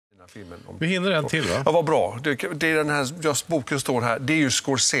filmen. Vi hinner en till, va? Ja, vad bra. Det är den här, just boken står här, det är ju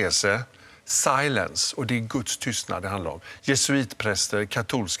Scorsese, Silence, och det är Guds tystnad det handlar om. Jesuitpräster,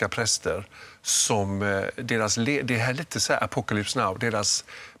 katolska präster, som det här är lite så här Apocalypse Now, deras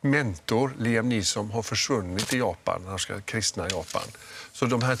mentor Liam Neeson har försvunnit i Japan, han ska kristna i Japan. Så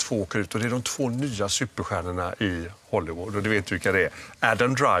de här två åker ut och det är de två nya superstjärnorna i Hollywood, och du vet vilka det är.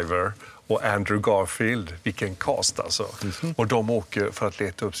 Adam Driver och Andrew Garfield, vilken cast alltså. Och de åker för att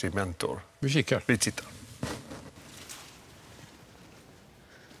leta upp sin mentor. Vi kikar. Vi tittar.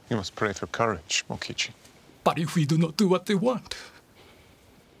 You must pray for courage, Mokichi. But if we do not do what they want,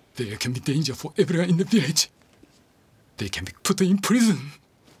 there can be danger for everyone in the village. They can be put in prison,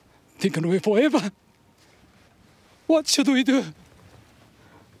 taken away forever. What should we do?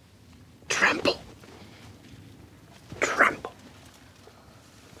 Trample. Trample.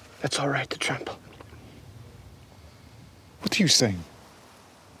 That's all right to trample. What are you saying?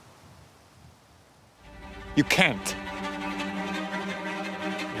 You can't.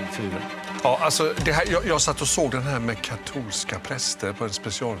 Ja, alltså det här, jag satt och såg den här med katolska präster på en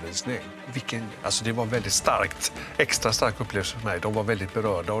specialvisning. Alltså det var väldigt starkt, extra stark upplevelse för mig. De var väldigt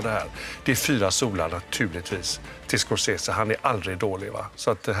berörda av det här. Det är 4 solar naturligtvis till Scorsese. Han är aldrig dålig, va?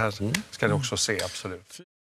 Så att det här ska ni också se, absolut.